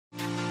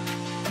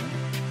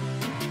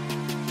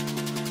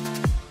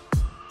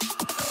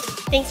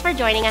Thanks for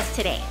joining us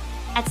today.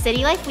 At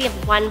City Life, we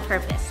have one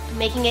purpose,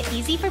 making it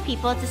easy for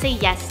people to say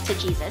yes to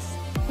Jesus.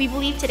 We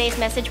believe today's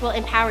message will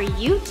empower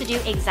you to do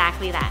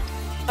exactly that.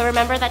 But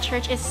remember that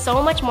church is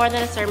so much more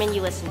than a sermon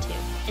you listen to.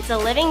 It's a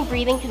living,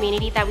 breathing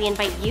community that we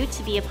invite you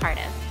to be a part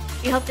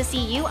of. We hope to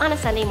see you on a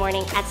Sunday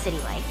morning at City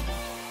Life.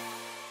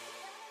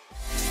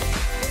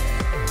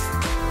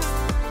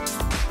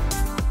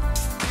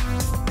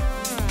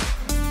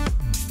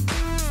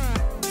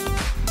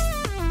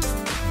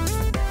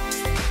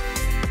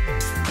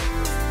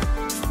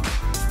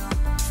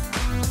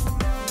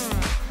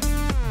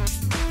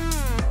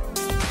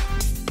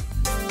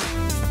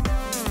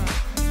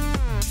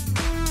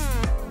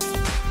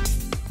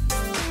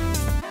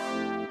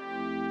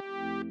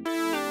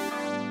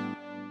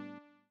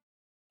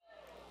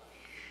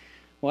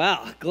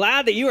 Wow,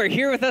 glad that you are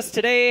here with us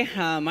today.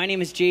 My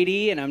name is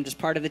JD, and I'm just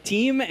part of the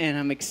team, and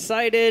I'm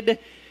excited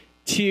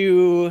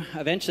to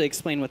eventually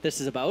explain what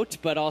this is about,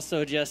 but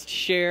also just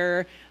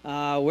share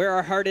where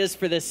our heart is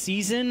for this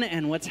season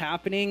and what's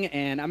happening,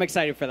 and I'm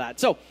excited for that.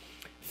 So,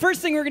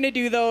 first thing we're going to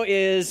do, though,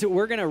 is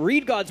we're going to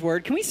read God's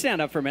Word. Can we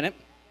stand up for a minute?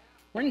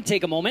 We're going to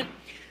take a moment.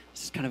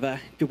 This is kind of a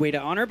good way to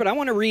honor, but I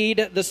want to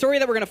read the story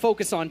that we're going to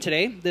focus on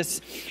today, this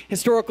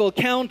historical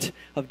account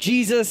of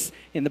Jesus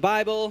in the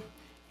Bible.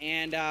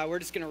 And we're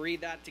just going to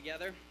read that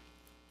together.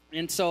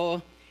 And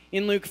so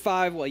in Luke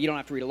 5, well, you don't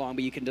have to read along,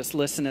 but you can just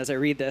listen as I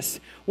read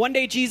this. One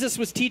day Jesus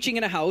was teaching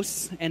in a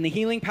house, and the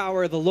healing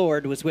power of the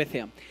Lord was with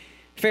him.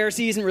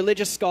 Pharisees and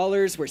religious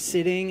scholars were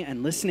sitting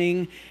and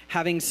listening,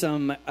 having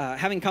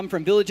come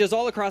from villages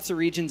all across the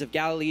regions of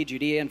Galilee,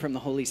 Judea, and from the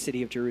holy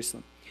city of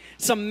Jerusalem.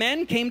 Some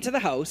men came to the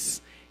house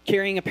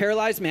carrying a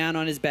paralyzed man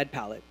on his bed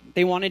pallet.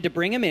 They wanted to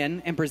bring him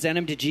in and present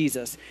him to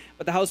Jesus,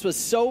 but the house was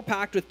so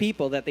packed with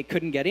people that they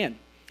couldn't get in.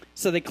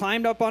 So they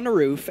climbed up on the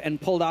roof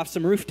and pulled off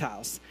some roof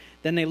tiles.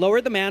 Then they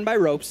lowered the man by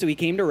rope so he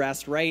came to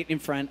rest right in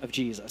front of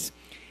Jesus.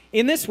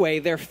 In this way,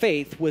 their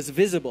faith was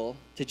visible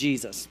to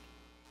Jesus.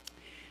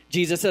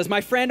 Jesus says,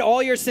 "My friend,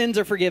 all your sins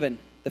are forgiven."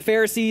 The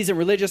Pharisees and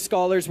religious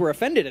scholars were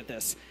offended at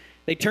this.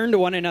 They turned to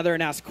one another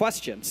and asked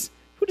questions.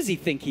 Who does he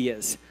think he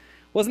is?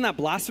 Wasn't that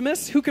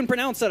blasphemous? Who can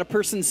pronounce that a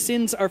person's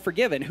sins are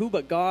forgiven? Who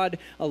but God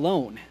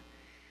alone?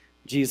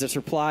 Jesus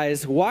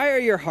replies, "Why are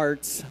your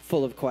hearts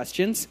full of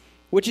questions?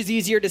 Which is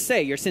easier to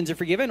say, your sins are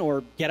forgiven,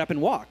 or get up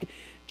and walk?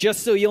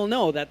 Just so you'll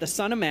know that the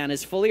Son of Man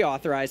is fully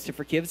authorized to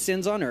forgive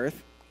sins on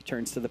earth." He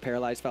turns to the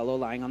paralyzed fellow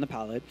lying on the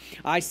pallet.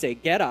 "I say,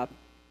 get up,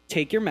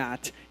 take your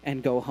mat,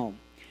 and go home."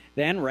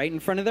 Then, right in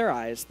front of their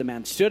eyes, the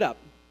man stood up,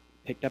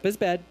 picked up his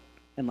bed,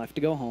 and left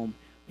to go home,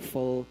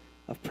 full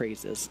of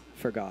praises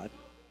for God.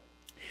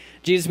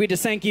 Jesus, we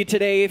just thank you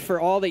today for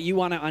all that you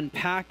want to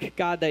unpack,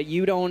 God, that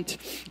you don't,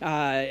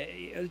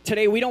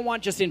 today we don't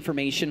want just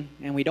information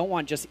and we don't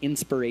want just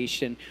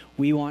inspiration.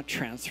 We want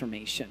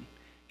transformation.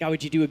 God,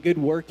 would you do a good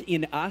work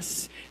in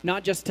us,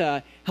 not just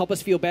to help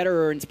us feel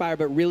better or inspire,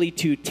 but really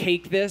to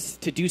take this,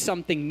 to do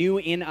something new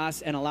in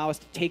us and allow us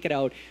to take it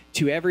out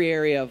to every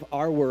area of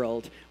our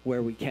world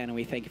where we can. And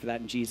we thank you for that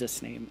in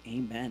Jesus' name.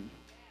 Amen.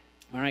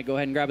 All right, go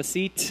ahead and grab a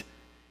seat.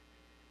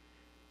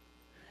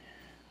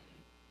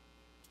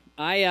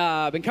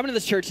 I've been coming to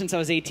this church since I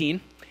was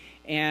 18,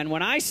 and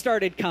when I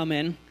started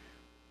coming,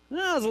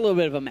 I was a little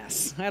bit of a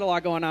mess. I had a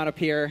lot going on up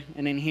here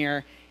and in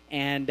here,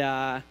 and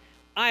I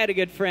had a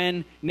good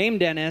friend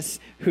named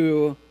Dennis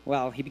who,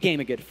 well, he became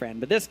a good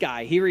friend, but this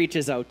guy, he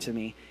reaches out to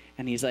me,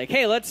 and he's like,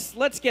 "Hey,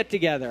 let's get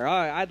together.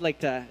 I'd like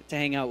to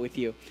hang out with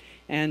you."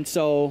 And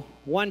so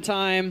one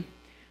time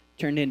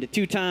turned into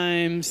 2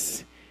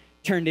 times,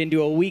 turned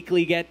into a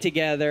weekly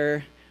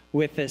get-together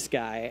with this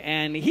guy.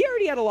 And he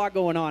already had a lot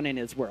going on in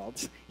his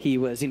world. He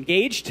was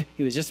engaged.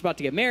 He was just about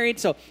to get married.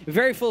 So a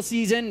very full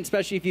season,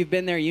 especially if you've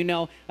been there, you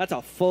know that's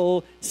a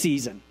full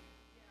season.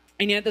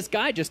 And yet this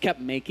guy just kept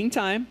making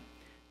time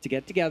to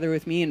get together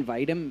with me,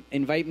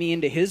 invite me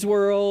into his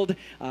world,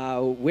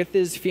 with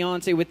his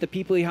fiance, with the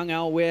people he hung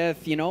out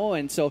with, you know.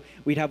 And so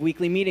we'd have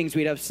weekly meetings.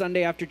 We'd have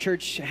Sunday after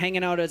church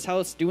hanging out at his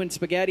house, doing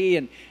spaghetti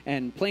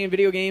and playing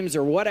video games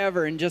or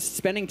whatever, and just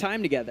spending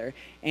time together.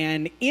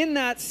 And in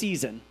that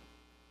season,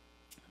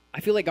 I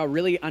feel like God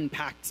really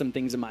unpacked some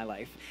things in my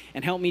life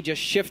and helped me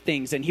just shift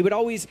things. And he would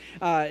always,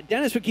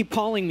 Dennis would keep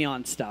calling me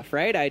on stuff,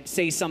 right? I'd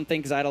say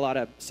something because I had a lot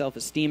of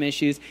self-esteem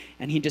issues,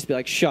 and he'd just be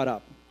like, "Shut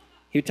up."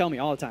 He would tell me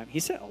all the time. He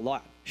said a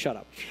lot, "Shut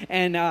up."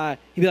 And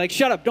he'd be like,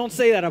 "Shut up, don't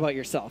say that about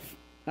yourself.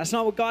 That's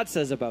not what God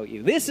says about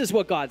you. This is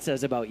what God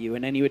says about you."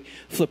 And then he would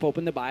flip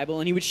open the Bible,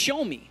 and he would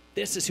show me,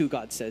 this is who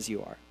God says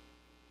you are.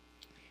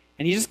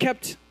 And he just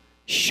kept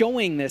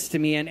showing this to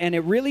me, and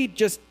it really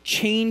just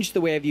changed the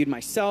way I viewed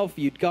myself,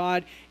 viewed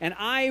God, and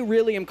I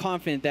really am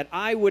confident that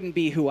I wouldn't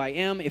be who I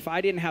am if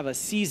I didn't have a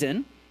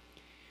season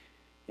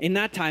in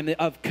that time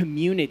of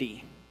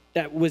community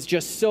that was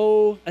just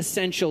so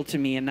essential to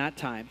me in that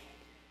time.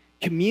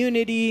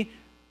 Community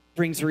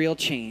brings real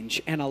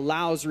change and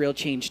allows real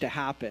change to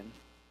happen,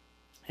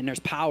 and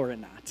there's power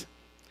in that.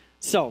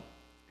 So,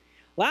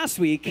 last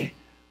week,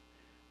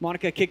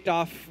 Monica kicked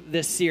off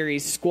this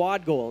series,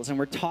 Squad Goals, and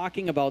we're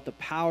talking about the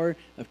power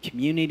of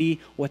community,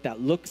 what that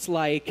looks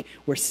like.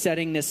 We're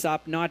setting this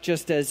up not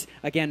just as,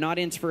 again, not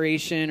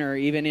inspiration or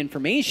even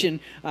information,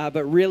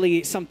 but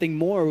really something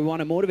more. We want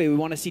to motivate. We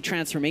want to see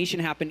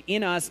transformation happen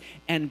in us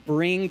and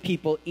bring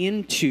people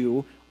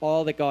into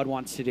all that God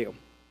wants to do.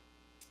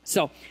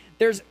 So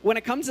when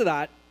it comes to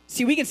that,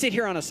 see, we can sit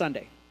here on a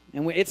Sunday,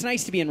 and it's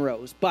nice to be in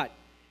rows, but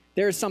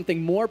there's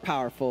something more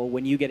powerful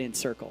when you get in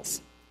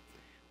circles.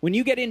 When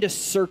you get into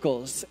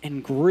circles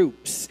and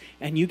groups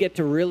and you get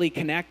to really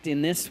connect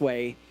in this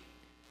way,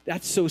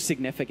 that's so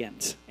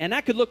significant. And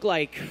that could look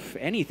like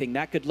anything.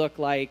 That could look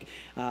like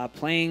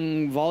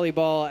playing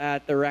volleyball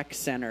at the rec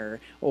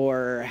center,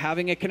 or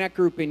having a connect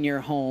group in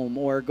your home,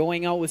 or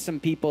going out with some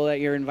people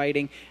that you're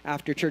inviting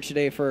after church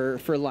today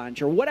for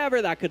lunch, or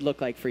whatever that could look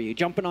like for you.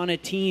 Jumping on a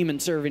team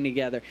and serving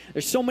together.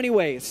 There's so many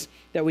ways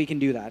that we can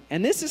do that.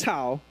 And this is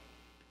how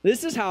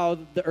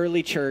the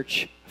early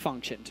church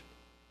functioned.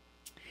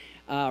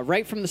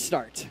 Right from the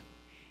start,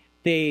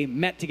 they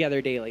met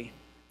together daily.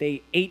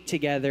 They ate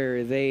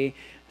together. They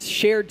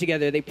shared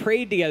together. They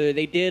prayed together.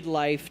 They did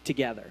life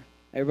together.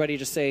 Everybody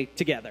just say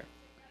together.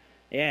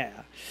 Yeah.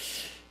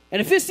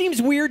 And if this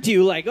seems weird to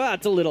you, like, oh,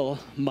 that's a little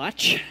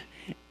much,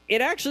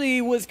 it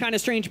actually was kind of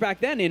strange back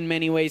then in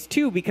many ways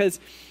too, because,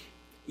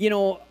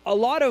 a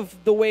lot of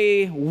the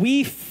way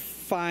we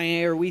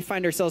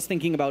find ourselves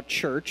thinking about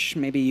church,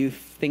 maybe you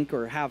think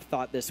or have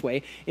thought this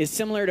way, is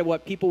similar to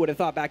what people would have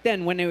thought back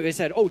then when they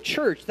said, oh,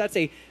 church, that's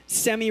a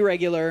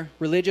semi-regular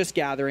religious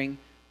gathering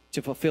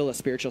to fulfill a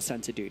spiritual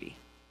sense of duty.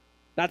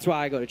 That's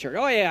why I go to church.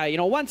 Oh,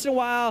 yeah, once in a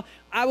while,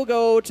 I will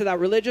go to that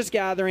religious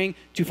gathering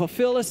to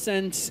fulfill a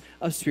sense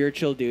of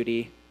spiritual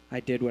duty. I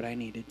did what I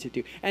needed to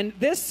do. And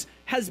this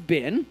has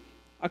been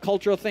a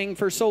cultural thing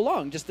for so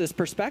long, just this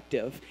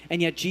perspective.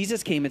 And yet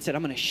Jesus came and said,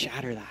 I'm going to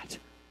shatter that.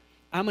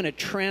 I'm going to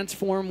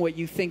transform what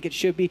you think it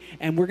should be,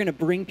 and we're going to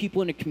bring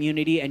people into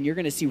community, and you're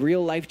going to see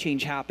real life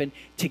change happen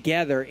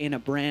together in a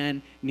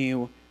brand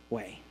new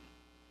way.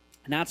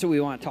 And that's what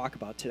we want to talk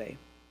about today.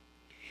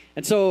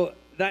 And so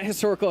that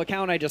historical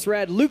account I just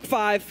read, Luke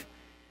 5,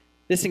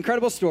 this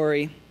incredible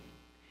story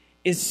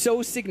is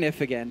so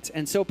significant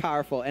and so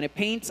powerful, and it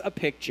paints a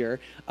picture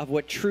of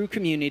what true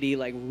community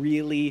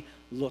really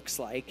looks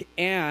like,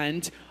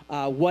 and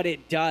what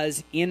it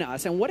does in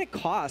us, and what it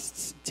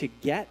costs to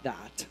get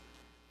that.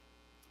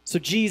 So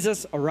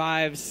Jesus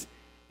arrives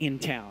in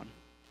town.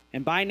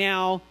 And by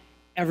now,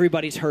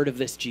 everybody's heard of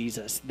this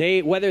Jesus.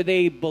 Whether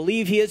they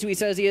believe he is who he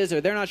says he is or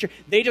they're not sure,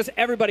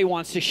 everybody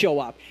wants to show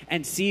up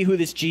and see who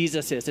this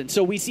Jesus is. And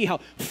so we see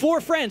how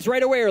 4 friends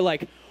right away are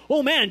like,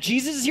 oh man,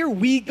 Jesus is here.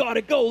 We got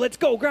to go. Let's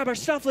go. Grab our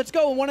stuff. Let's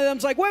go. And one of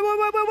them's like,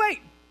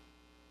 wait.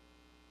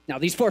 Now,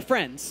 these 4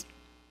 friends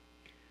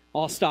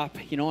all stop.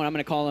 You know what? I'm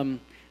going to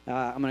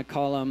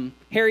call them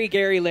Harry,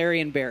 Gary, Larry,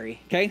 and Barry.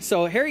 Okay,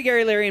 so Harry,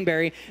 Gary, Larry, and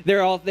Barry, they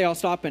all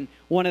stop, and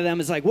one of them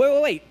is like,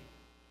 wait.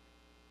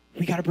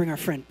 We got to bring our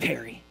friend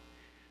Perry.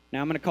 Now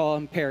I'm going to call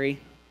him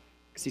Perry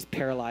because he's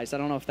paralyzed. I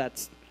don't know if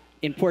that's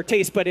in poor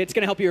taste, but it's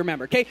going to help you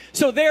remember. Okay,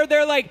 so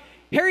they're like,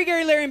 Harry,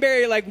 Gary, Larry, and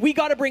Barry are like, we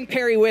got to bring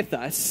Perry with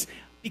us,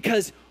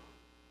 because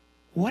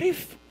what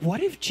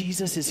if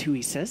Jesus is who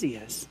he says he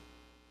is?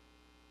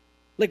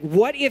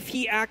 What if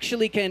he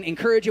actually can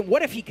encourage him?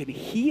 What if he can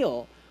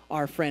heal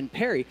our friend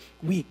Perry?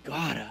 We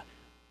gotta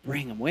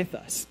bring him with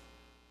us.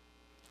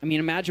 I mean,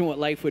 imagine what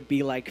life would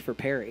be like for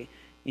Perry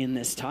in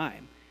this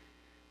time.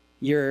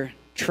 You're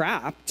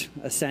trapped,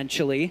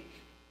 essentially,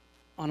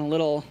 on a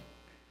little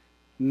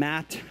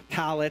mat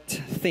pallet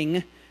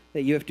thing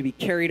that you have to be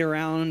carried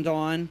around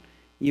on.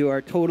 You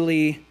are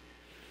totally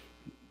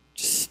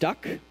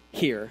stuck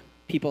here.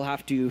 People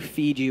have to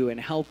feed you and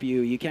help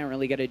you. You can't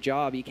really get a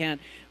job. You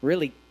can't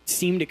really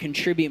seem to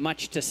contribute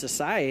much to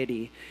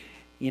society.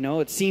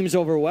 It seems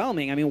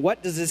overwhelming. I mean,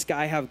 what does this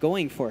guy have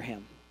going for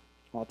him?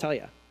 Well, I'll tell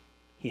you.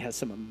 He has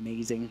some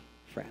amazing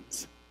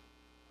friends.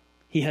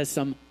 He has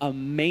some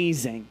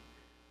amazing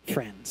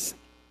friends.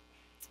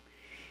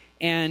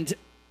 And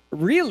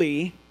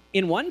really,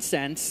 in one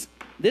sense,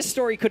 this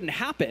story couldn't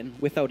happen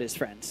without his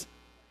friends.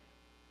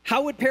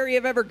 How would Perry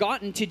have ever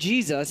gotten to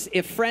Jesus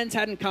if friends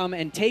hadn't come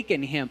and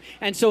taken him?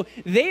 And so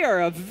they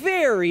are a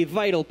very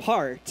vital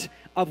part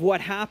of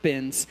what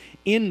happens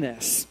in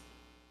this.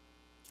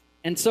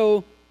 And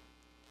so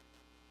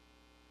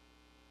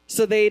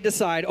they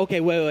decide, okay,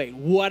 wait,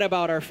 what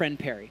about our friend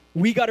Perry?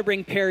 We got to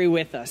bring Perry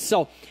with us.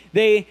 So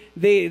they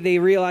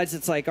realize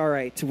it's like, all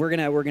right, we're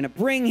gonna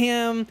bring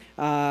him.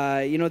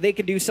 They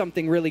could do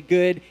something really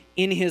good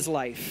in his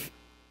life.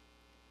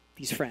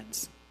 These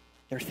friends,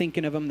 they're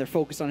thinking of him. They're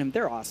focused on him.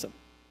 They're awesome.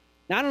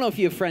 Now, I don't know if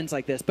you have friends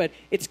like this, but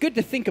it's good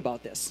to think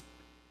about this.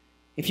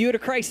 If you had a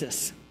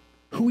crisis,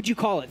 who would you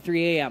call at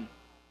 3 a.m.?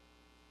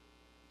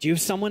 Do you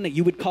have someone that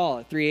you would call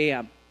at 3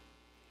 a.m.?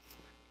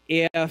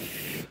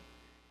 If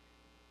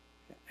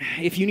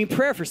you need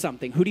prayer for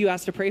something, who do you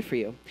ask to pray for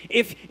you?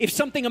 If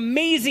something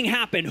amazing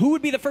happened, who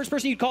would be the first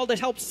person you'd call to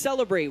help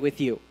celebrate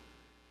with you?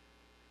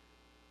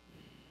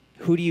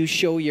 Who do you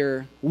show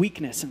your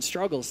weakness and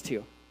struggles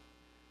to?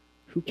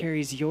 Who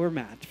carries your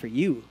mat for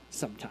you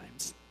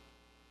sometimes?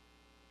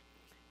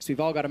 Because we've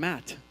all got a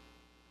mat.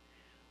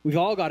 We've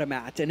all got a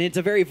mat, and it's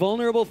a very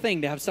vulnerable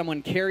thing to have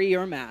someone carry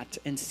your mat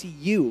and see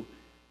you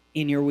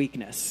in your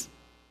weakness.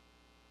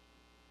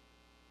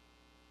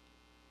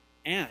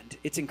 And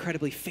it's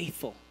incredibly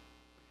faithful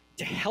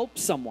to help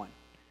someone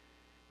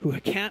who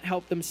can't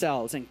help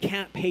themselves and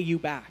can't pay you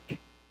back.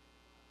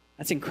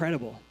 That's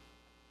incredible.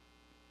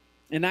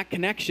 And that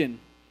connection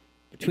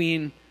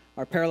between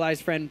our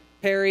paralyzed friend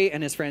Perry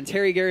and his friends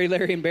Harry, Gary,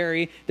 Larry, and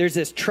Barry, there's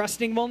this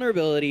trusting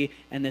vulnerability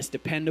and this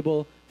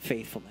dependable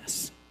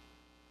faithfulness.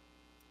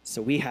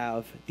 So we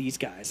have these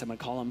guys. I'm going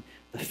to call them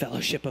the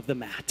Fellowship of the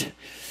Mat.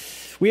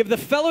 We have the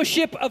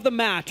Fellowship of the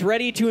Mat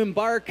ready to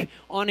embark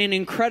on an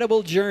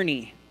incredible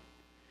journey.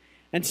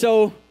 And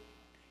so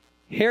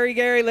Harry,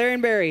 Gary, Larry,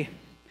 and Barry,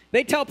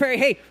 they tell Perry,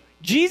 hey,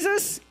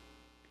 Jesus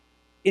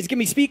is going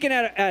to be speaking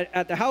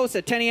at the house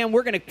at 10 a.m.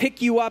 We're going to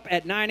pick you up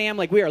at 9 a.m.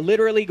 Like, we are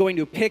literally going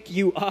to pick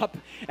you up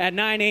at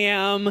 9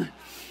 a.m.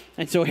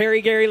 And so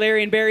Harry, Gary,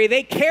 Larry, and Barry,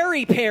 they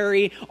carry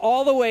Perry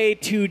all the way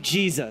to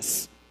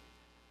Jesus,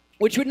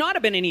 which would not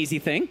have been an easy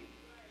thing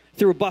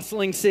through a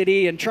bustling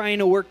city and trying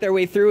to work their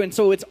way through. And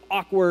so it's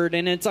awkward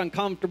and it's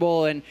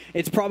uncomfortable and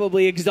it's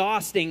probably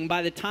exhausting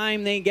by the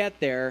time they get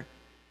there.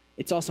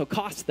 It's also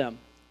cost them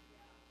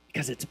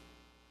because it's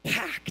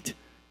packed.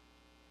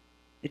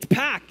 It's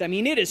packed. I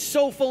mean, it is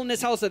so full in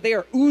this house that they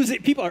are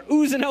oozing. People are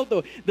oozing out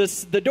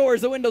the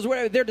doors, the windows,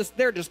 whatever.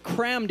 They're just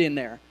crammed in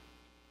there.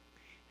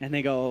 And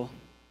they go,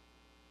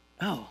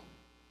 oh,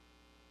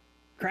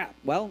 crap.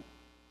 Well,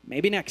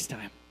 maybe next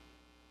time.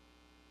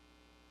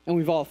 And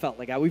we've all felt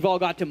like that. We've all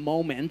got to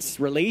moments,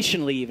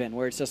 relationally even,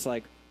 where it's just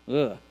like,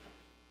 ugh.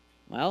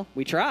 Well,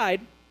 we tried.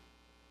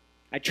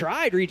 I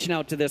tried reaching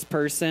out to this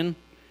person,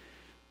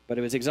 but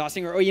it was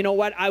exhausting. Or, oh, you know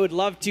what? I would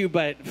love to,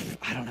 but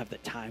I don't have the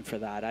time for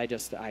that. I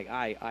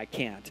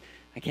can't.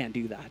 I can't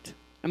do that.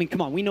 I mean,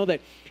 come on. We know that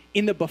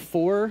in the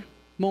before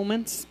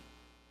moments,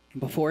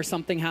 before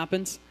something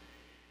happens,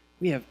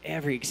 we have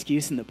every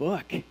excuse in the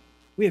book.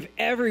 We have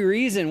every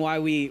reason why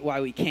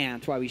we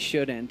can't, why we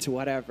shouldn't,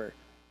 whatever.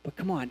 But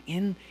come on,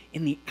 in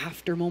the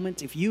after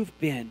moments, if you've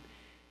been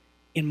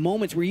in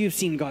moments where you've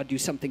seen God do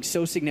something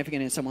so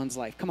significant in someone's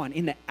life, come on,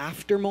 in the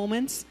after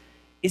moments,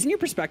 isn't your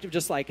perspective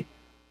just like,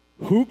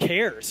 who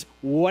cares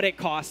what it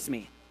costs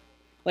me?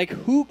 Like,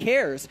 who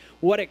cares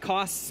what it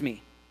costs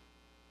me?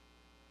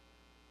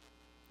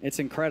 It's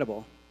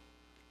incredible.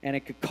 And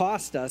it could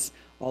cost us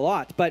a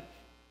lot. But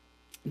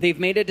they've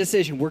made a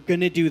decision. We're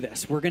going to do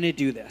this. We're going to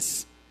do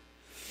this.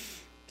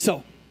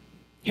 So,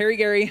 Harry,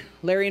 Gary,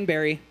 Larry, and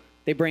Barry,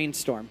 they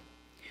brainstorm.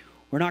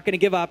 We're not going to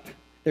give up.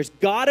 There's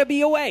got to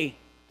be a way.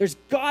 There's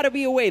got to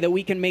be a way that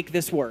we can make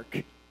this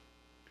work.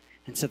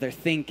 And so they're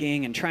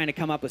thinking and trying to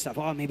come up with stuff.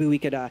 Oh, maybe we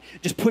could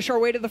just push our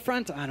way to the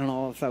front. I don't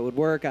know if that would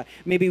work.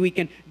 Maybe we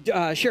can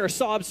share a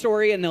sob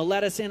story and they'll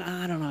let us in.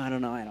 I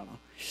don't know.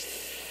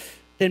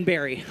 Then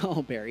Barry,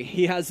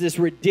 he has this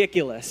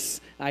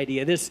ridiculous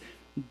idea, this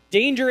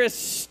dangerous,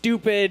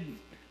 stupid,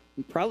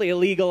 probably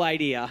illegal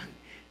idea.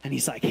 And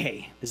he's like,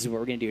 hey, this is what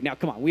we're going to do. Now,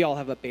 come on, we all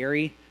have a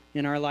Barry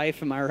in our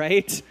life, am I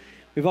right?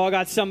 We've all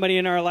got somebody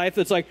in our life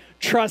that's like,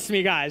 trust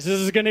me, guys, this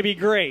is going to be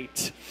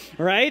great,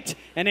 right?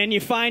 And then you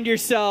find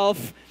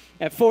yourself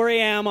at 4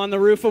 a.m. on the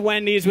roof of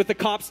Wendy's with the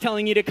cops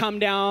telling you to come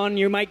down.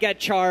 You might get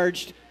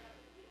charged,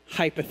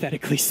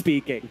 hypothetically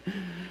speaking.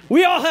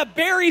 We all have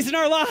Barrys in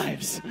our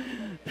lives.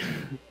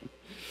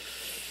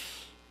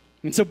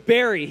 And so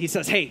Barry, he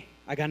says, hey,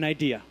 I got an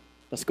idea.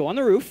 Let's go on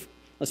the roof.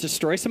 Let's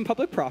destroy some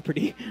public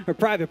property or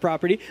private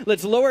property.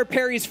 Let's lower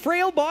Perry's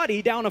frail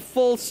body down a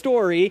full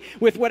story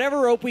with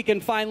whatever rope we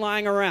can find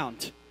lying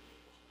around.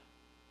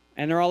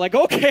 And they're all like,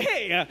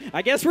 okay,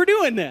 I guess we're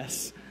doing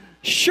this.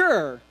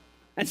 Sure.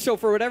 And so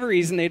for whatever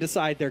reason, they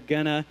decide they're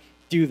going to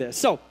do this.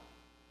 So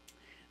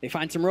they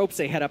find some ropes.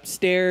 They head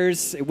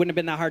upstairs. It wouldn't have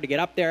been that hard to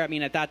get up there. I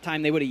mean, at that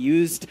time, they would have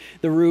used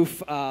the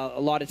roof a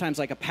lot of times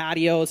like a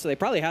patio. So they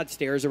probably had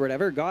stairs or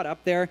whatever. Got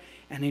up there,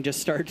 and they just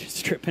started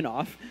stripping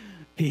off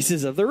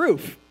pieces of the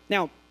roof.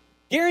 Now,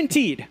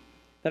 guaranteed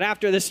that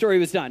after this story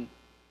was done,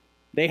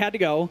 they had to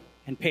go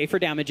and pay for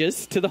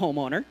damages to the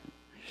homeowner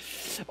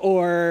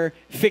or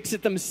fix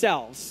it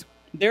themselves.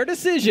 Their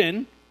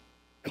decision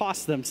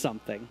cost them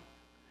something.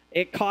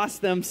 It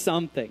cost them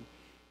something.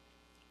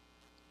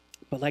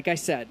 But like I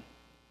said,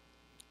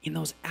 in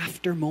those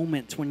after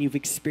moments when you've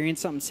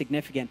experienced something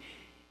significant,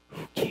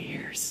 who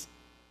cares?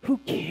 Who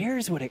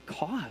cares what it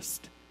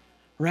cost,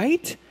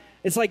 right?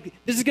 It's like,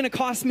 this is going to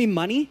cost me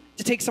money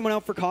to take someone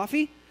out for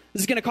coffee.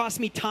 This is going to cost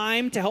me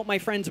time to help my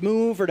friends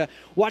move or to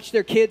watch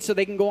their kids so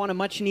they can go on a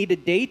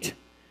much-needed date.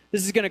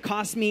 This is going to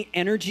cost me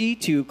energy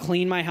to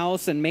clean my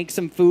house and make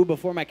some food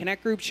before my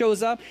Connect group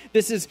shows up.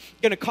 This is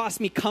going to cost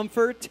me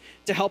comfort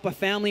to help a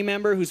family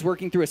member who's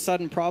working through a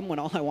sudden problem when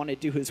all I want to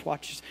do is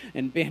watch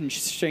and binge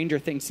Stranger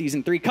Things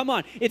Season 3. Come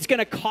on, it's going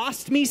to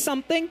cost me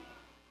something.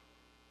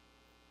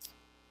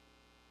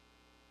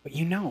 But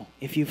you know,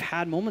 if you've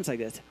had moments like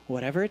this,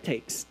 whatever it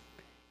takes,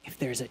 if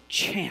there's a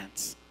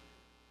chance,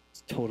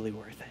 it's totally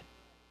worth it.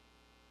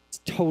 It's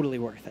totally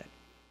worth it.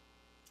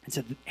 And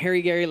so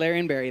Harry, Gary, Larry,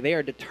 and Barry, they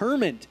are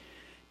determined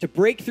to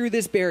break through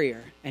this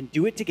barrier and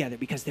do it together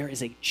because there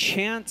is a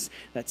chance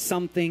that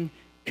something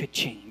could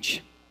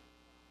change.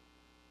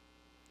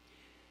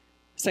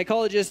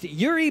 Psychologist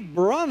Yuri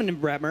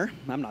Braunbremer,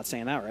 I'm not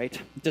saying that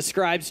right,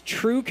 describes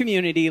true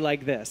community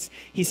like this.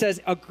 He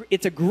says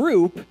it's a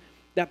group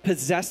that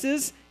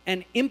possesses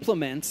and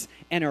implements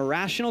an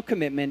irrational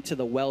commitment to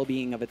the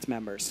well-being of its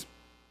members.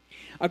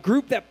 A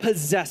group that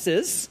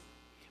possesses,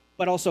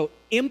 but also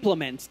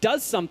implements,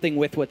 does something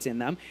with what's in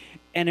them,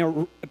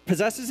 and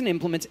possesses and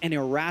implements an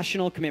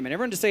irrational commitment.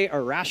 Everyone just say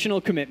irrational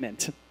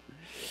commitment.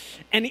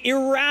 An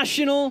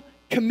irrational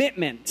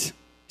commitment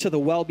to the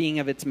well-being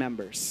of its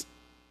members.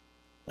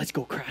 Let's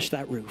go crash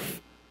that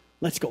roof.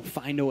 Let's go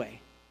find a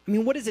way. I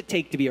mean, what does it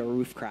take to be a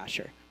roof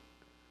crasher?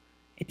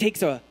 It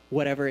takes a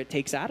whatever it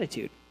takes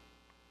attitude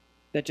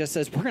that just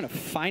says, we're going to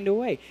find a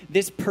way.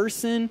 This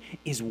person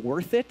is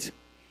worth it.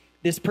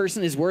 This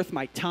person is worth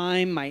my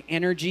time, my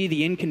energy,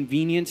 the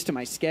inconvenience to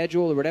my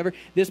schedule or whatever.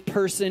 This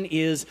person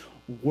is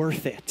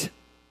worth it.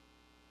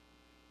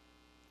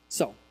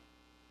 So,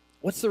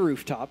 what's the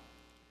rooftop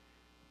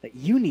that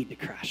you need to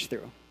crash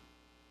through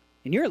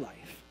in your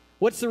life?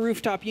 What's the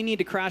rooftop you need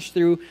to crash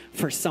through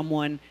for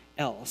someone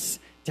else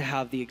to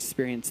have the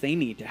experience they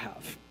need to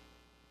have?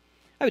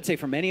 I would say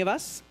for many of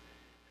us,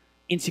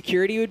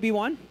 insecurity would be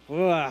one.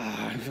 Who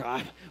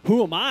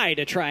am I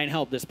to try and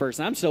help this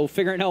person? I'm still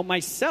figuring it out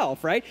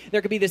myself, right?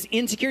 There could be this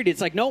insecurity.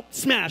 It's like, nope,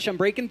 smash, I'm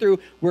breaking through.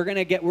 We're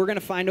gonna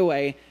find a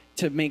way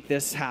to make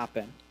this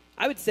happen.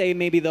 I would say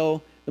maybe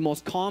though, the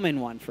most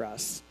common one for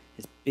us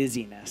is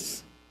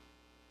busyness.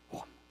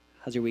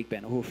 How's your week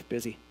been? Oh,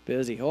 busy.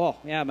 Oh,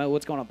 yeah,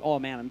 what's going on? Oh,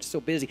 man, I'm just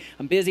so busy.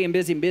 I'm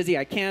busy.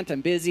 I can't.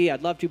 I'm busy.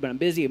 I'd love to, but I'm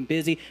busy.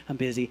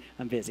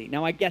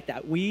 Now, I get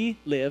that. We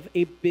live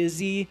a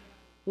busy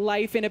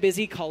life in a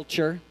busy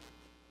culture.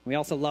 We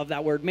also love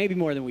that word maybe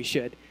more than we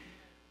should,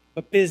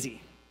 but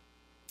busy.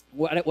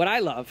 What I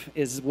love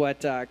is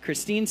what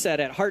Christine said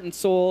at Heart and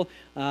Soul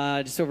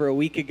just over a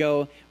week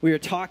ago. We were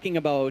talking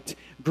about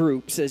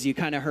groups, as you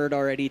kind of heard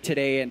already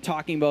today, and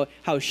talking about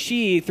how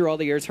she, through all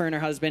the years, her and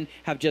her husband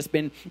have just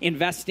been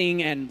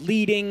investing and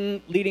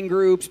leading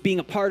groups, being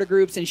a part of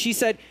groups. And she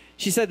said,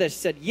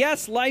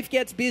 yes, life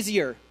gets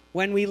busier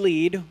when we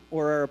lead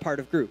or are a part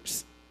of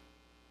groups,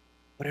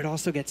 but it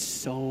also gets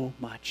so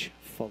much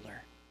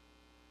fuller.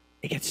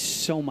 It gets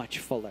so much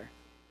fuller.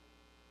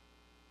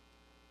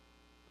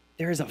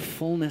 There is a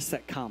fullness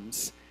that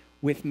comes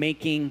with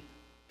making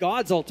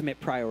God's ultimate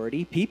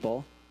priority,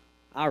 people,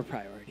 our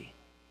priority.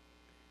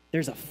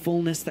 There's a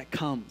fullness that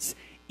comes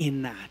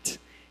in that.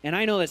 And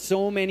I know that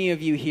so many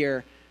of you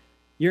here,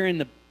 you're in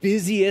the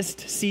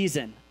busiest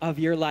season of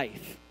your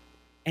life.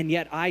 And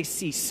yet I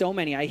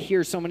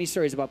hear so many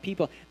stories about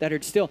people that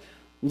are still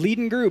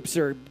leading groups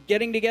or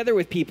getting together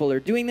with people or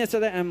doing this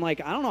or that. And I'm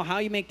like, I don't know how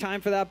you make time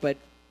for that, but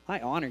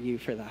I honor you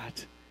for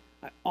that.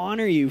 I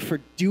honor you for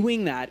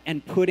doing that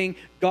and putting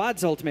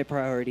God's ultimate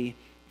priority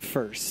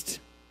first.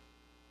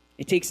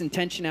 It takes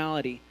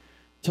intentionality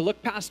to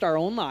look past our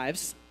own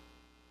lives,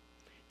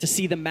 to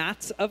see the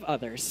mats of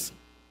others,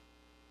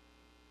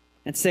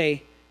 and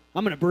say,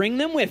 I'm going to bring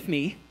them with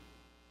me.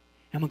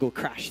 I'm going to go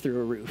crash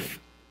through a roof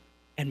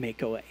and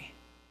make a way.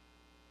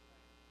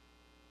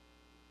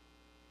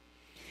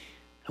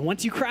 And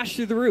once you crash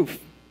through the roof,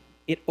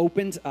 it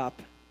opens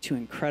up to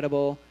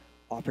incredible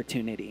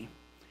opportunity.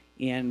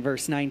 In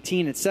verse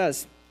 19, it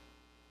says,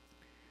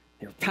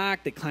 they were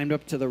packed, they climbed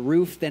up to the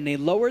roof, then they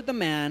lowered the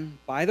man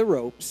by the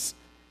ropes,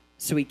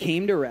 so he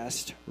came to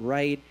rest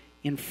right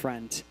in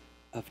front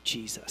of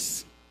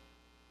Jesus.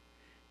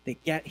 They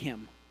get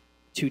him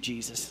to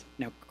Jesus.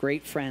 Now,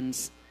 great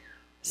friends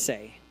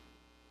say,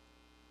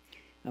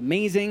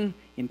 amazing,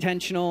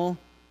 intentional,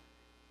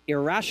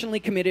 irrationally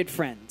committed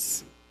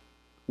friends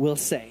will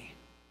say,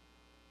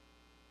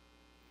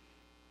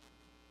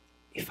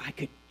 if I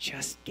could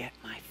just get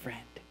my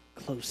friend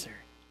closer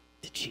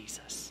to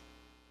Jesus.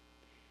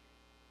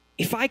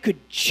 If I could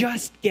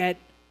just get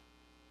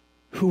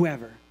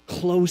whoever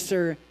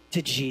closer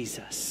to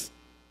Jesus, ...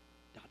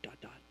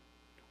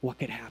 what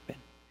could happen?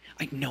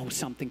 I know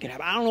something could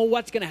happen. I don't know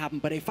what's going to happen,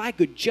 but if I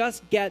could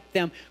just get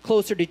them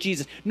closer to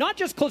Jesus, not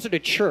just closer to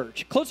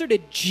church, closer to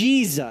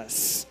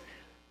Jesus,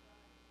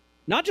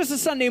 not just a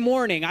Sunday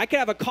morning. I could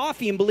have a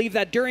coffee and believe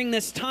that during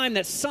this time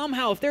that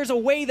somehow if there's a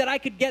way that I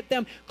could get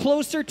them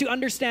closer to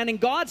understanding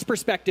God's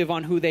perspective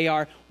on who they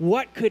are,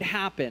 what could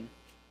happen?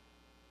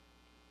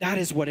 That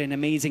is what an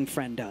amazing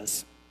friend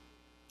does.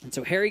 And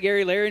so Harry,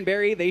 Gary, Larry, and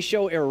Barry, they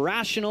show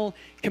irrational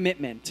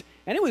commitment.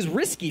 And it was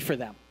risky for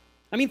them.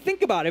 I mean,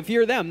 think about it. If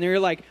you're them, they're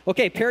like,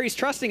 okay, Perry's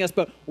trusting us,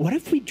 but what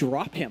if we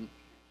drop him?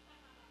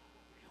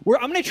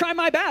 I'm going to try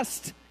my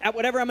best at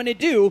whatever I'm going to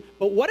do,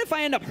 but what if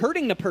I end up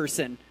hurting the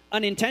person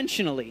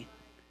unintentionally?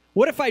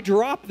 What if I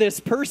drop this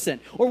person?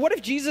 Or what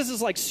if Jesus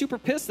is like super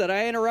pissed that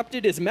I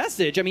interrupted his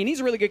message? I mean, he's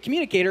a really good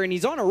communicator and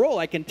he's on a roll,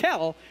 I can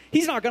tell.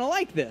 He's not going to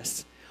like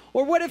this.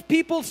 Or what if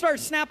people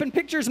start snapping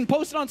pictures and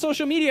post it on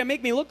social media and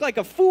make me look like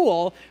a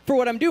fool for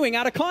what I'm doing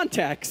out of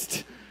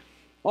context?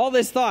 All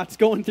these thoughts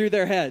going through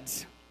their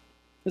heads.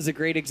 This is a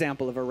great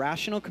example of a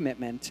rational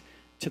commitment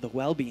to the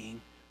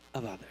well-being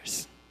of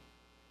others.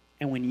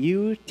 And when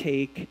you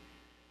take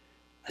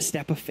a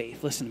step of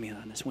faith, listen to me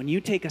on this. When you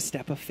take a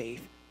step of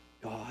faith,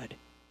 God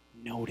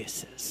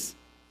notices.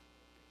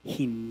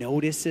 He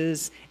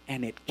notices,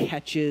 and it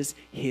catches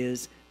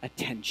his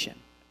attention.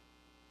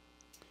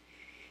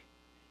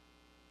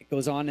 It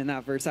goes on in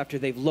that verse after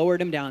they've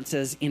lowered him down. It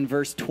says in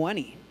verse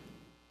 20,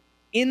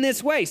 in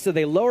this way, so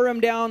they lower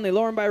him down, they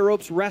lower him by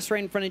ropes, rest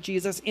right in front of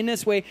Jesus. In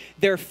this way,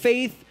 their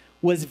faith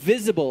was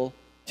visible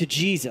to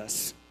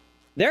Jesus.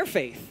 Their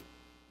faith,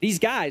 these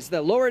guys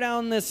that lower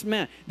down this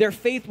man, their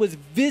faith was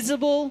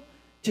visible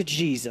to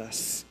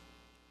Jesus.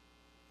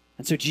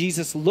 And so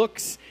Jesus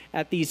looks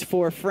at these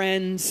four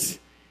friends,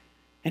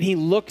 and he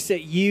looks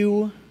at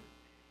you,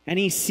 and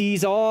he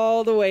sees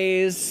all the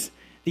ways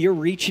that you're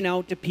reaching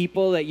out to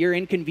people, that you're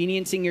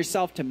inconveniencing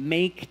yourself to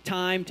make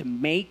time.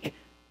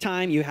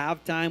 You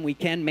have time. We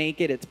can make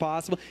it. It's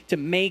possible to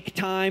make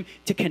time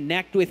to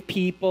connect with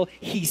people.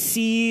 He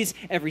sees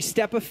every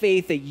step of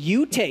faith that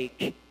you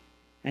take,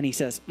 and he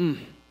says,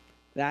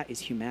 that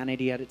is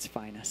humanity at its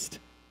finest.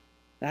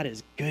 That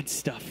is good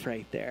stuff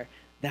right there.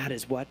 That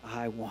is what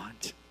I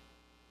want.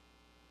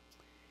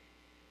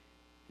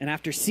 And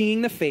after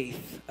seeing the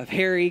faith of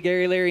Harry,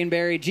 Gary, Larry, and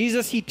Barry,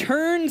 Jesus, he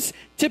turns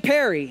to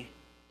Perry.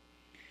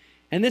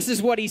 And this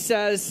is what he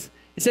says.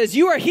 It says,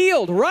 you are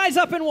healed. Rise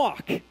up and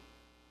walk.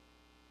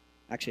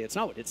 Actually, that's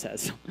not what it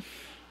says.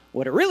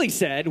 What it really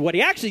said, what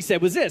he actually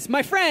said was this.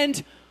 My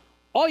friend,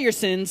 all your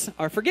sins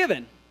are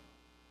forgiven.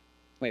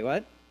 Wait,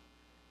 what?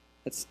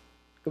 Let's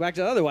go back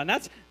to the other one.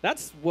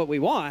 That's what we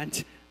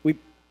want. We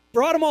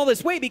brought him all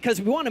this way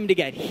because we want him to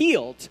get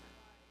healed.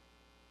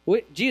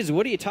 Jesus,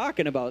 what are you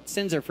talking about?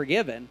 Sins are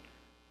forgiven.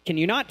 Can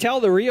you not tell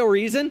the real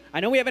reason? I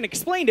know we haven't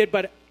explained it,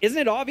 but isn't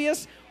it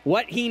obvious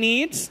what he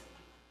needs?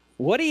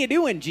 What are you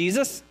doing,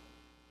 Jesus?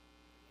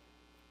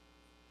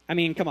 I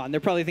mean, come on. They're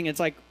probably thinking,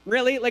 it's like,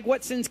 really? Like,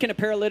 what sins can a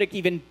paralytic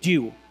even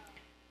do?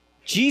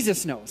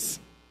 Jesus knows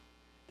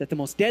that the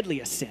most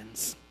deadliest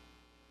sins,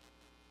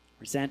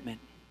 resentment,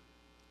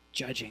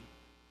 judging,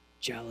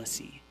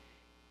 jealousy,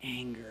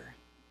 anger,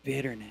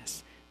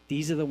 bitterness,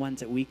 these are the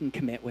ones that we can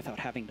commit without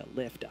having to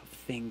lift a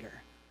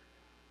finger.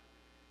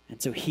 And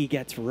so he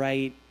gets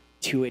right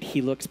to it.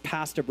 He looks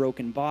past a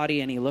broken body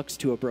and he looks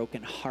to a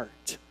broken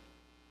heart.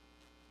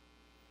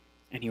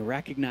 And he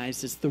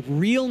recognizes the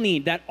real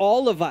need that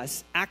all of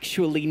us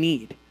actually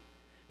need.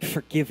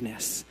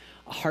 Forgiveness.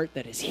 A heart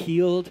that is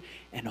healed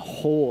and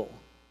whole.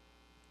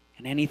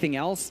 And anything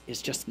else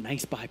is just a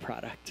nice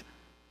byproduct.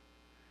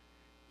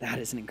 That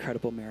is an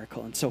incredible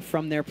miracle. And so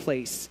from their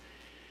place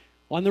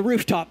on the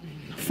rooftop,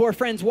 four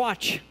friends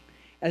watch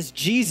as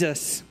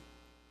Jesus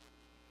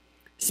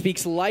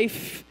speaks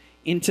life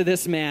into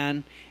this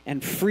man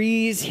and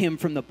frees him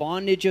from the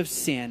bondage of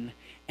sin,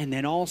 and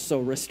then also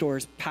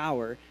restores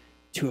power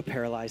to a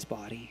paralyzed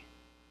body.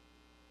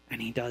 And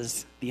he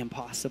does the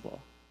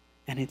impossible.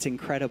 And it's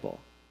incredible.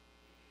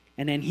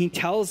 And then he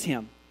tells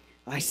him,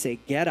 I say,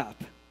 get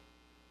up,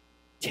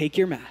 take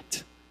your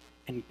mat,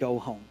 and go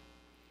home.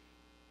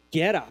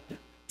 Get up,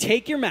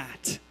 take your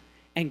mat,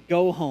 and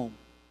go home.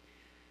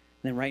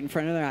 And then right in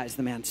front of their eyes,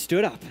 the man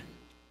stood up,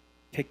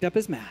 picked up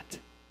his mat,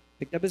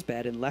 picked up his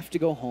bed, and left to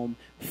go home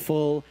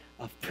full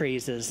of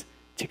praises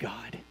to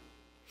God.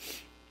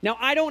 Now,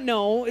 I don't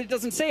know, it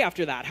doesn't say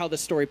after that how the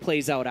story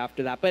plays out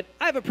after that, but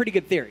I have a pretty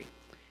good theory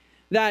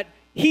that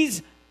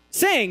he's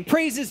saying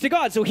praises to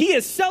God. So he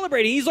is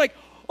celebrating. He's like,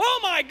 oh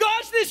my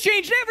gosh, this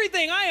changed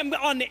everything. I am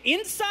on the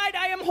inside,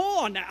 I am whole.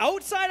 On the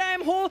outside, I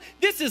am whole.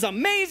 This is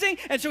amazing.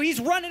 And so he's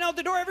running out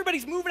the door.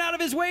 Everybody's moving out of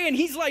his way, and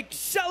he's like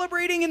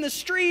celebrating in the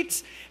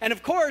streets. And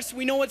of course,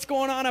 we know what's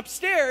going on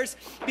upstairs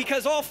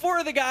because all four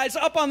of the guys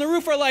up on the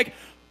roof are like,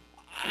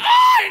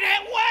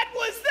 what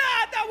was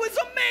that? That was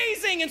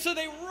amazing. And so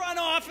they run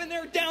off and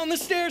they're down the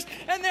stairs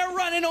and they're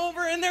running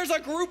over and there's a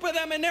group of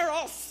them and they're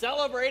all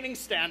celebrating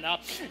stand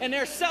up and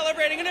they're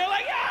celebrating and they're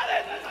like,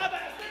 yeah, this is the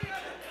best thing ever.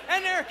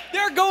 And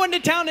they're going to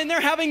town and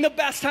they're having the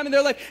best time of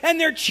their life and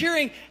they're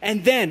cheering.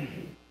 And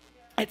then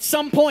at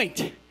some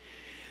point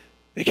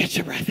they catch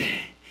their breath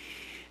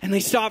and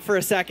they stop for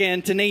a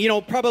second and they,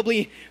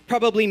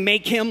 probably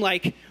make him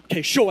like,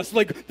 okay, show us,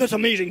 like, that's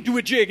amazing, do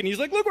a jig. And he's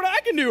like, look what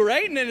I can do,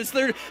 right? And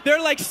then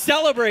they're like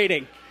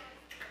celebrating.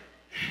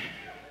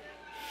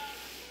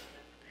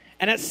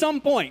 And at some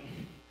point,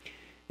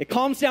 it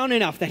calms down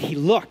enough that he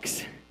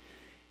looks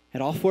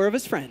at all four of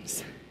his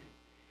friends.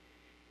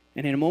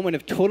 And in a moment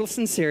of total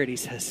sincerity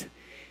says,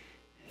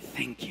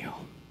 thank you.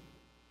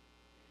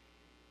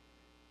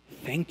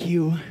 Thank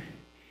you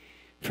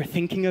for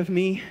thinking of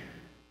me.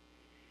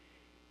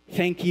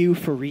 Thank you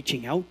for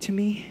reaching out to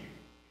me.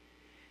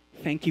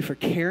 Thank you for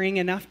caring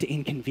enough to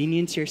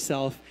inconvenience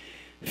yourself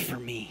for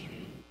me.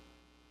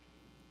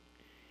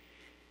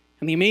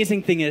 And the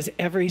amazing thing is,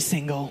 every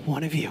single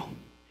one of you,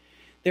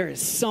 there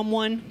is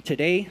someone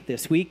today,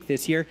 this week,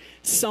 this year,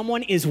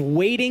 someone is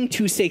waiting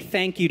to say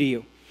thank you to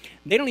you.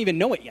 They don't even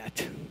know it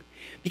yet.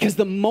 Because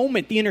the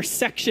moment, the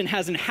intersection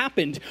hasn't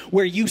happened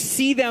where you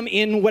see them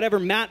in whatever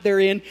mat they're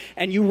in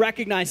and you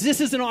recognize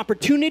this is an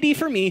opportunity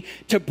for me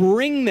to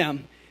bring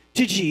them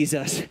to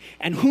Jesus.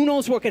 And who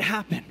knows what could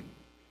happen.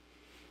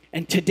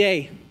 And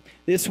today,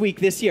 this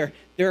week, this year,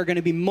 there are going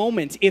to be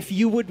moments if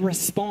you would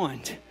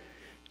respond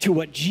to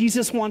what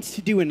Jesus wants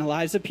to do in the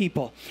lives of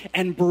people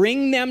and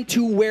bring them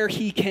to where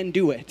he can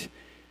do it.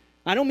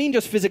 I don't mean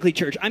just physically,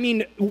 church. I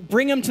mean,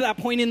 bring them to that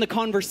point in the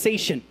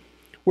conversation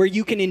where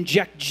you can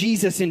inject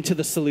Jesus into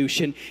the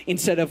solution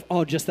instead of,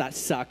 oh, just that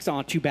sucks,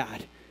 oh, too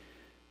bad.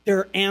 There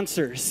are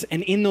answers,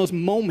 and in those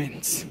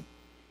moments,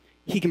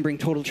 he can bring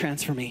total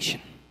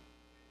transformation.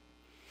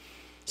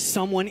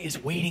 Someone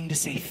is waiting to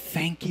say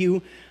thank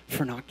you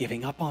for not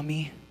giving up on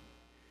me.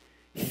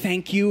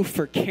 Thank you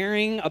for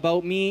caring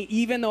about me,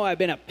 even though I've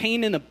been a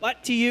pain in the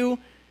butt to you.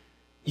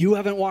 You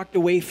haven't walked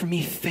away from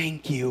me.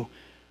 Thank you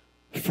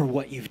for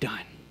what you've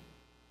done.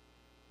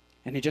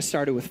 And it just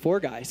started with 4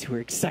 guys who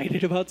were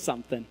excited about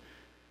something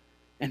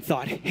and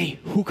thought, hey,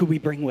 who could we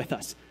bring with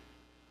us?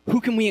 Who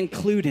can we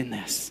include in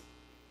this?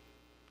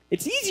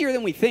 It's easier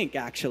than we think,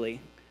 actually.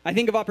 I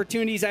think of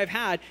opportunities I've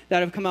had that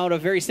have come out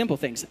of very simple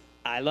things.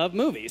 I love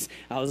movies.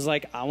 I was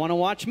like, I want to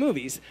watch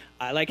movies.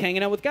 I like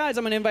hanging out with guys.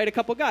 I'm going to invite a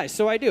couple guys.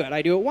 So I do it.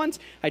 I do it once.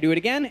 I do it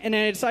again. And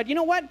then I decide, you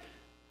know what?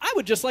 I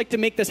would just like to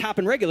make this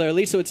happen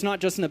regularly so it's not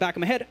just in the back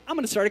of my head. I'm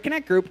going to start a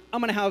Connect group. I'm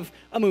going to have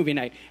a movie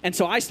night. And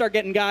so I start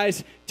getting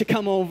guys to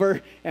come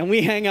over, and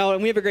we hang out,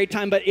 and we have a great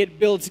time, but it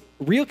builds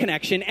real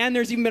connection. And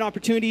there's even been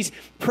opportunities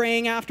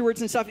praying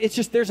afterwards and stuff. It's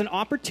just there's an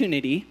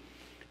opportunity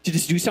to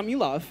just do something you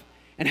love.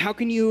 And how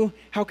can you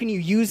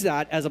use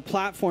that as a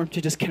platform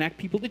to just connect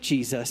people to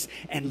Jesus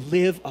and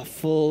live a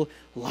full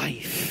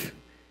life?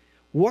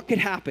 What could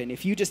happen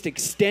if you just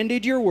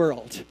extended your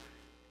world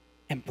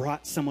and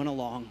brought someone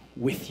along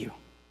with you?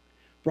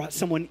 Brought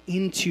someone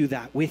into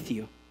that with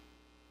you.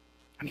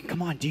 I mean,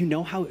 come on, do you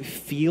know how it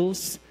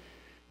feels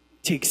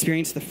to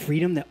experience the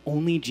freedom that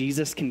only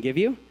Jesus can give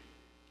you?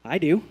 I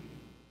do.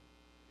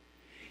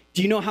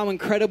 Do you know how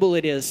incredible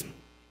it is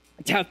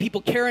to have people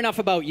care enough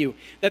about you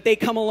that they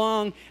come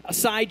along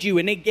aside you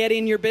and they get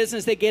in your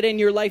business, they get in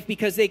your life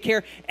because they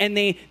care, and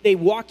they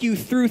walk you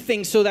through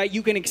things so that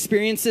you can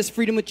experience this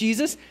freedom with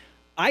Jesus?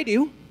 I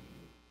do.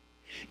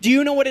 Do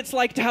you know what it's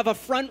like to have a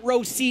front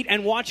row seat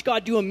and watch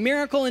God do a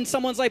miracle in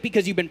someone's life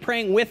because you've been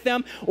praying with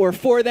them or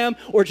for them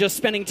or just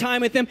spending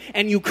time with them,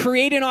 and you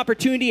create an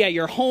opportunity at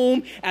your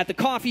home, at the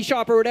coffee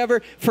shop or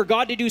whatever for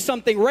God to do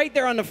something right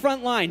there on the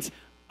front lines?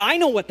 I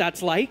know what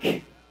that's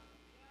like,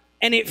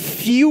 and it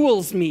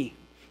fuels me,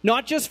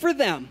 not just for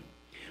them,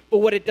 but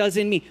what it does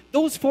in me.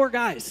 Those 4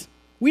 guys,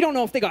 we don't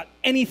know if they got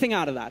anything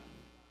out of that.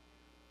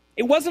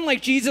 It wasn't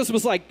like Jesus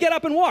was like, get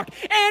up and walk,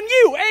 and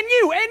you, and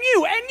you, and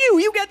you,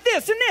 and you get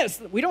this and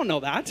this. We don't know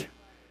that.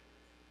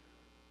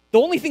 The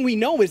only thing we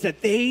know is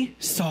that they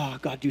saw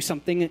God do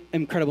something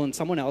incredible in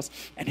someone else,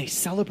 and they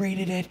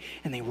celebrated it,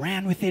 and they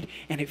ran with it,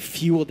 and it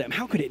fueled them.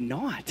 How could it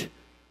not?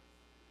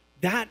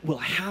 That will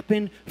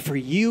happen for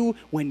you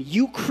when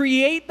you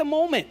create the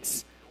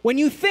moments. When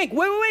you think,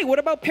 wait, what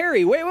about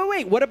Perry?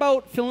 Wait, what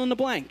about fill in the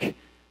blank?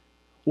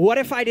 What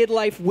if I did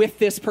life with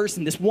this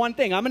person, this one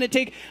thing? I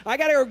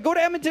got to go to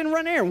Edmonton and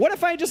run errand. What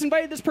if I just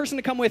invited this person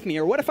to come with me?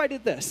 Or what if I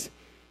did this?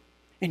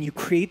 And you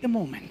create the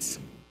moments.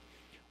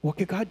 What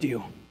could God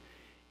do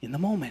in the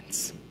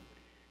moments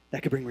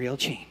that could bring real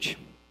change?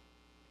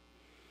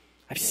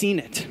 I've seen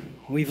it.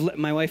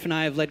 My wife and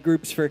I have led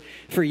groups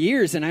for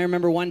years, and I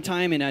remember one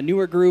time in a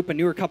newer group, a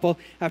newer couple,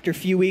 after a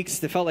few weeks,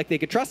 they felt like they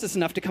could trust us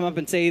enough to come up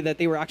and say that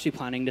they were actually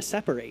planning to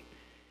separate.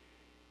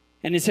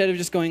 And instead of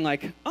just going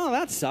like, oh,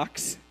 that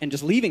sucks, and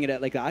just leaving it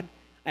at like that,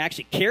 I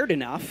actually cared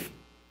enough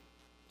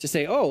to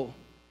say, oh,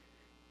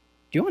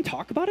 do you want to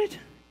talk about it?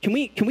 Can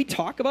we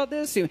talk about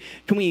this?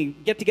 Can we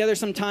get together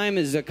sometime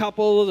as a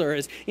couple or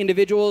as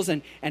individuals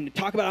and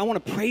talk about it? I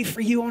want to pray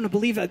for you. I want to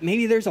believe that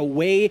maybe there's a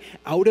way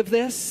out of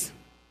this.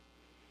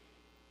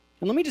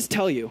 And let me just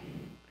tell you,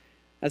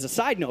 as a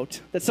side note,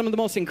 that some of the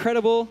most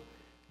incredible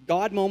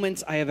God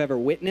moments I have ever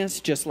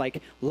witnessed, just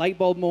like light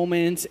bulb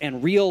moments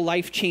and real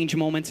life change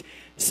moments,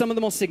 some of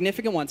the most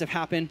significant ones have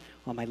happened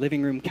on my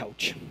living room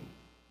couch.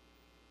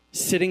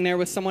 Sitting there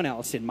with someone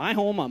else in my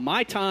home on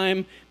my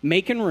time,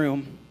 making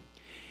room,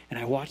 and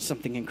I watched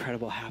something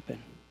incredible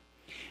happen.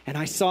 And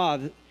I saw,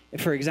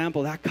 for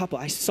example, that couple,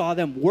 I saw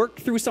them work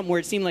through something where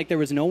it seemed like there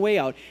was no way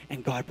out,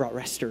 and God brought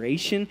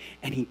restoration,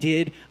 and he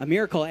did a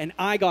miracle, and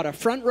I got a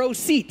front row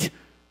seat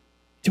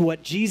to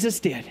what Jesus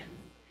did,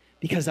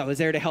 because I was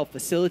there to help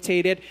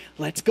facilitate it.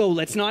 Let's go.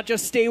 Let's not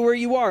just stay where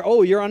you are.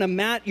 Oh, you're on a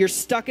mat. You're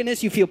stuck in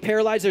this. You feel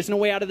paralyzed. There's no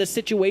way out of this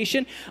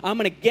situation. I'm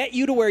going to get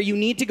you to where you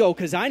need to go,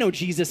 because I know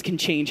Jesus can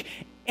change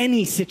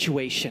any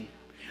situation.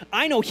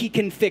 I know he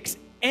can fix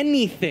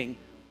anything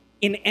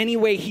in any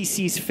way he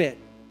sees fit.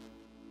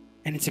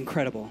 And it's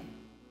incredible.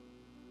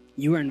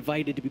 You are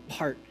invited to be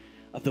part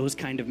of those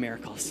kind of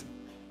miracles.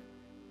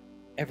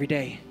 Every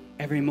day,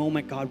 Every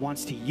moment, God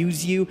wants to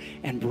use you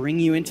and bring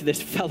you into this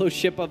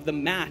fellowship of the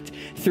mat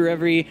through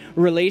every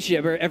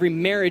relationship, or every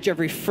marriage,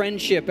 every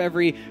friendship,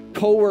 every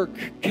co-work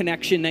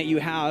connection that you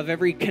have,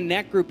 every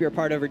connect group you're a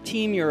part of, or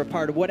team you're a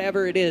part of,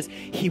 whatever it is.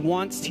 He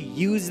wants to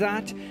use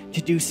that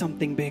to do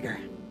something bigger,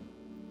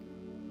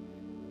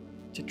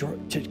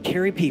 to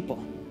carry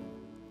people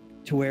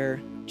to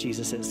where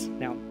Jesus is.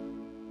 Now,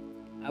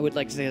 I would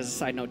like to say as a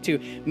side note too,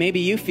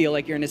 maybe you feel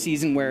like you're in a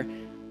season where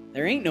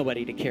there ain't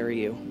nobody to carry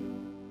you.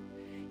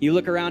 You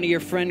look around at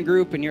your friend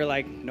group and you're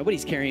like,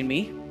 nobody's carrying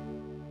me.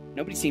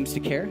 Nobody seems to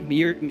care.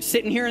 You're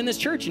sitting here in this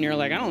church and you're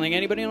like, I don't think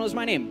anybody knows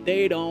my name.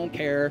 They don't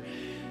care.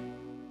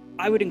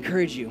 I would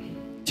encourage you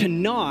to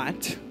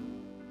not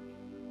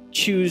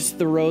choose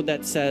the road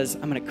that says,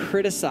 I'm going to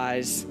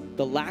criticize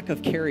the lack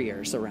of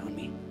carriers around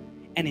me.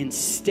 And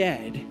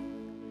instead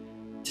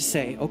to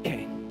say,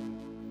 okay,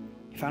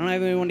 if I don't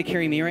have anyone to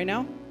carry me right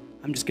now,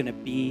 I'm just going to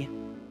be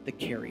the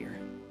carrier.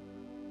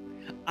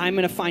 I'm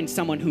going to find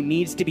someone who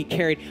needs to be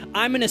carried.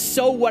 I'm going to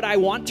sow what I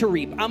want to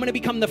reap. I'm going to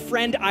become the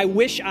friend I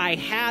wish I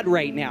had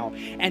right now.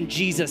 And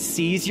Jesus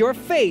sees your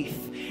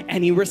faith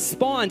and he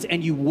responds,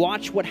 and you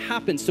watch what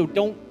happens. So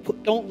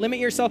don't limit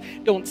yourself.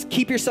 Don't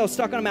keep yourself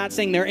stuck on a mat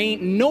saying there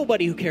ain't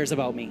nobody who cares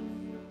about me.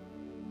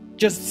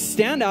 Just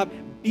stand up,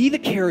 be the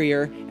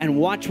carrier, and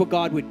watch what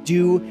God would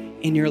do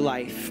in your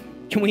life.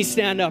 Can we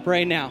stand up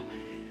right now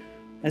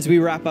as we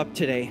wrap up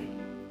today?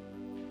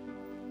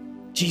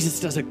 Jesus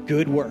does a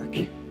good work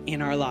in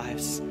our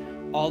lives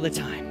all the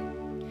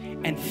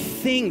time. And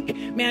think,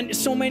 man,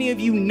 so many of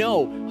you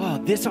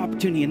know, this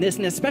opportunity and this,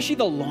 and especially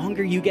the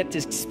longer you get to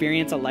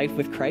experience a life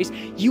with Christ,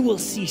 you will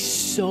see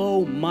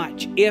so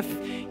much if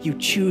you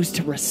choose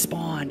to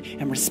respond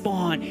and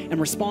respond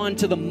and respond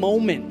to the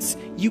moments.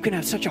 You can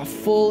have such a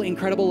full,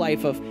 incredible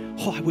life of,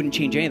 I wouldn't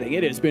change anything.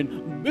 It has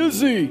been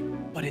busy,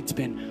 but it's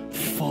been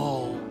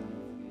full.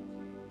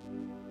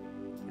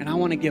 And I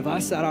want to give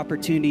us that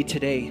opportunity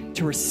today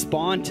to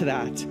respond to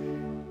that.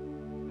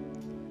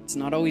 It's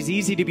not always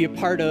easy to be a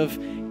part of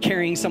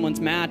carrying someone's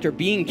mat or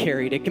being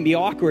carried. It can be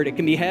awkward. It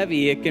can be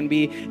heavy. It can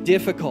be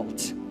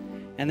difficult.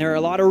 And there are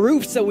a lot of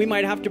roofs that we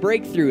might have to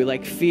break through,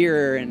 like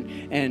fear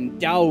and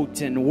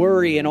doubt and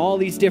worry and all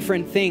these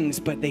different things,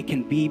 but they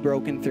can be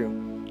broken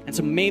through. And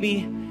so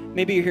maybe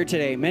you're here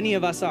today. Many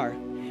of us are.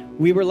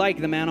 We were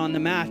like the man on the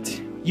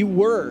mat. You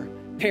were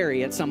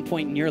Perry at some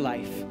point in your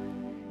life.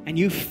 And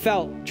you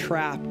felt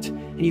trapped.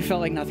 And you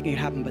felt like nothing could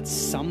happen. But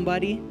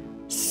somebody,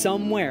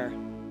 somewhere,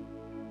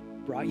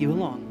 brought you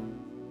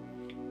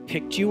along,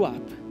 picked you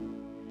up,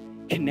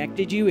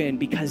 connected you in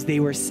because they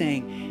were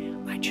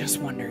saying, I just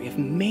wonder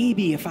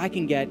if I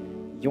can get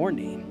your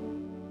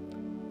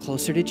name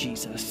closer to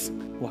Jesus,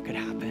 what could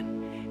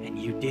happen? And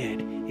you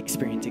did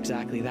experience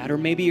exactly that. Or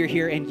maybe you're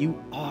here and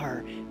you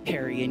are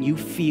Perry and you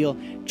feel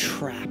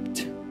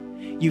trapped.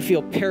 You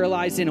feel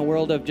paralyzed in a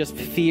world of just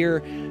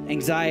fear,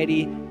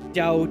 anxiety,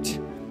 doubt,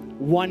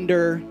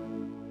 wonder,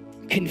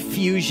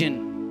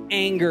 confusion,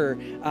 anger,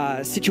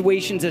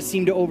 situations that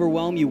seem to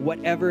overwhelm you.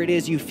 Whatever it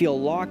is, you feel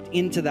locked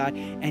into that.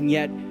 And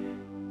yet,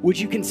 would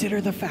you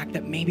consider the fact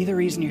that maybe the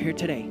reason you're here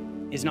today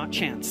is not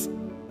chance,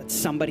 but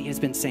somebody has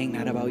been saying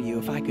that about you?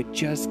 If I could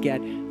just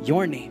get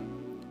your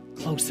name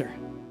closer,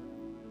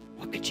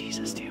 what could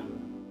Jesus do?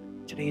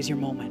 Today is your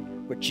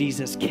moment where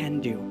Jesus can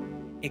do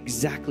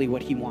exactly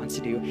what he wants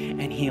to do,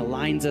 and he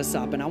aligns us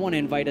up. And I want to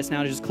invite us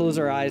now to just close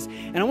our eyes,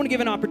 and I want to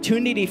give an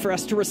opportunity for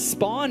us to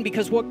respond,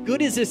 because what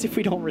good is this if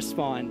we don't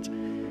respond?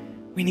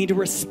 We need to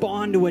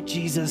respond to what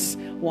Jesus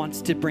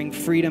wants to bring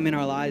freedom in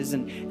our lives.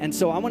 And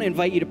so I want to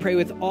invite you to pray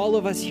with all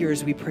of us here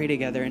as we pray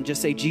together and just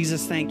say,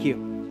 Jesus, thank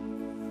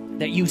you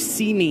that you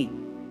see me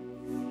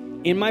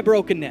in my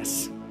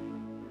brokenness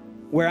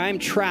where I'm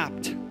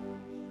trapped.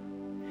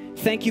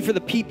 Thank you for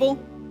the people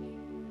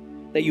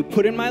that you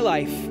put in my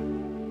life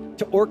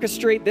to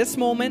orchestrate this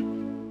moment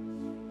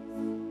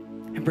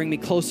and bring me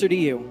closer to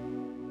you.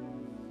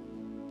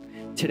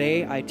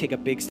 Today, I take a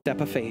big step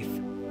of faith.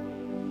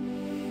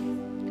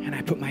 And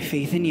I put my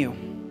faith in you,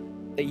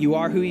 that you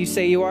are who you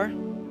say you are,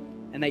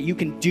 and that you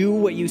can do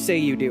what you say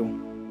you do.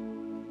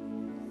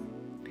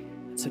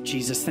 So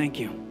Jesus, thank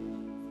you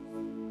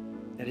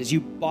that as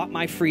you bought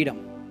my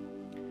freedom,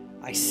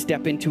 I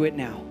step into it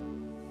now.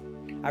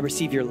 I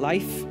receive your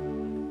life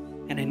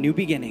and a new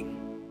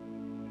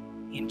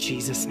beginning. In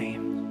Jesus'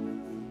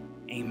 name,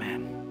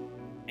 amen.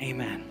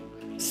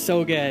 Amen.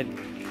 So good.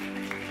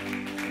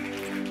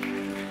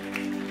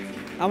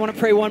 I want to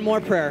pray one more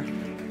prayer.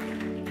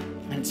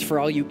 And it's for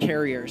all you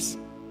carriers.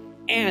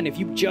 And if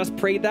you just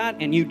prayed that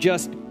and you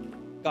just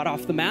got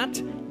off the mat,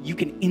 you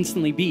can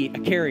instantly be a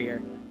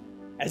carrier.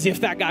 As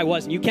if that guy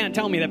wasn't. You can't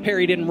tell me that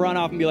Perry didn't run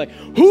off and be like,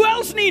 who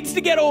else needs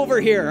to get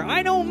over here?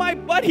 I know my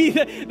buddy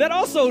that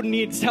also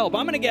needs help.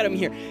 I'm going to get him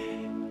here.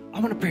 I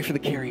want to pray for the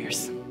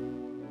carriers.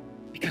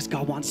 Because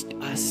God wants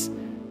us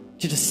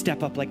to just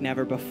step up like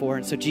never before.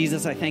 And so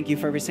Jesus, I thank you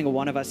for every single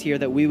one of us here,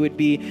 that we would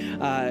be,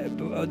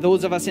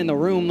 those of us in the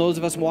room, those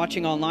of us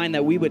watching online,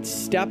 that we would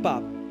step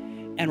up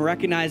and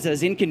recognize,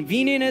 as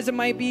inconvenient as it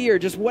might be, or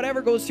just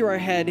whatever goes through our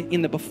head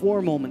in the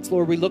before moments,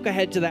 Lord, we look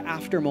ahead to the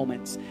after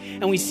moments,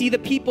 and we see the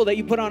people that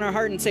you put on our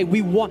heart and say,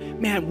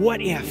 man, what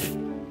if?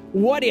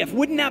 What if?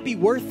 Wouldn't that be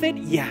worth it?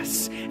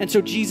 Yes. And so,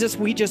 Jesus,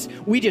 we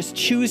just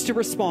choose to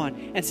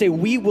respond and say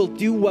we will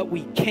do what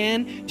we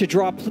can to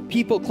draw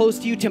people close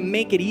to you, to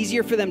make it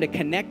easier for them to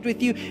connect with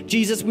you.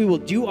 Jesus, we will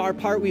do our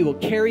part. We will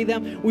carry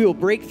them. We will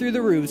break through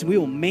the roofs. We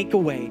will make a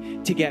way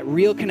to get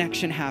real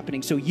connection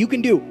happening so you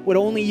can do what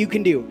only you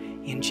can do.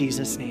 In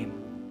Jesus' name,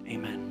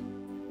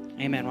 amen.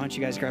 Amen. Why don't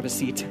you guys grab a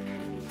seat?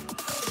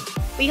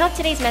 We hope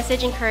today's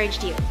message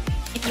encouraged you.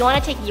 If you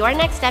want to take your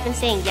next step in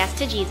saying yes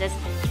to Jesus,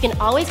 you can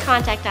always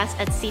contact us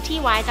at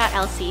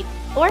cty.lc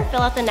or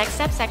fill out the next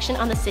step section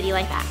on the City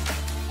Life app.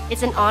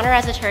 It's an honor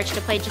as a church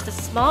to play just a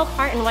small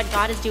part in what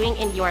God is doing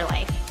in your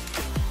life.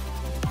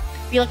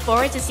 We look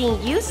forward to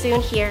seeing you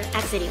soon here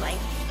at City Life.